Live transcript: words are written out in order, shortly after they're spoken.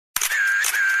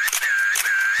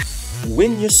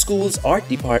Win your school's art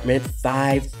department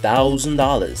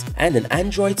 $5,000 and an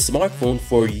Android smartphone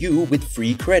for you with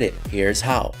free credit. Here's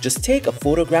how. Just take a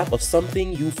photograph of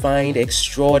something you find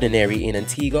extraordinary in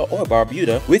Antigua or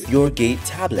Barbuda with your G.A.T.E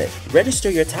tablet. Register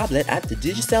your tablet at the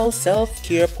Digicel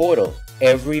self-care portal.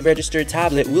 Every registered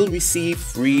tablet will receive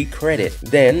free credit.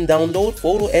 Then download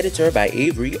Photo Editor by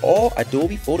Avery or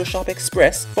Adobe Photoshop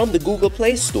Express from the Google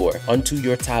Play Store onto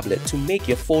your tablet to make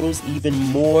your photos even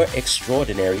more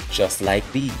extraordinary, just like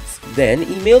these. Then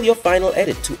email your final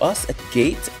edit to us at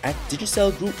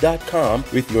gate@digicelgroup.com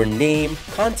with your name,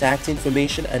 contact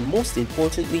information, and most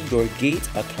importantly, your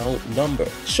G.A.T.E account number.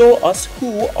 Show us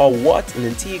who or what in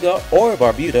Antigua or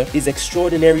Barbuda is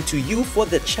extraordinary to you for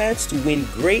the chance to win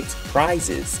great prizes.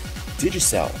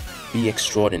 Digicel, be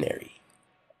extraordinary.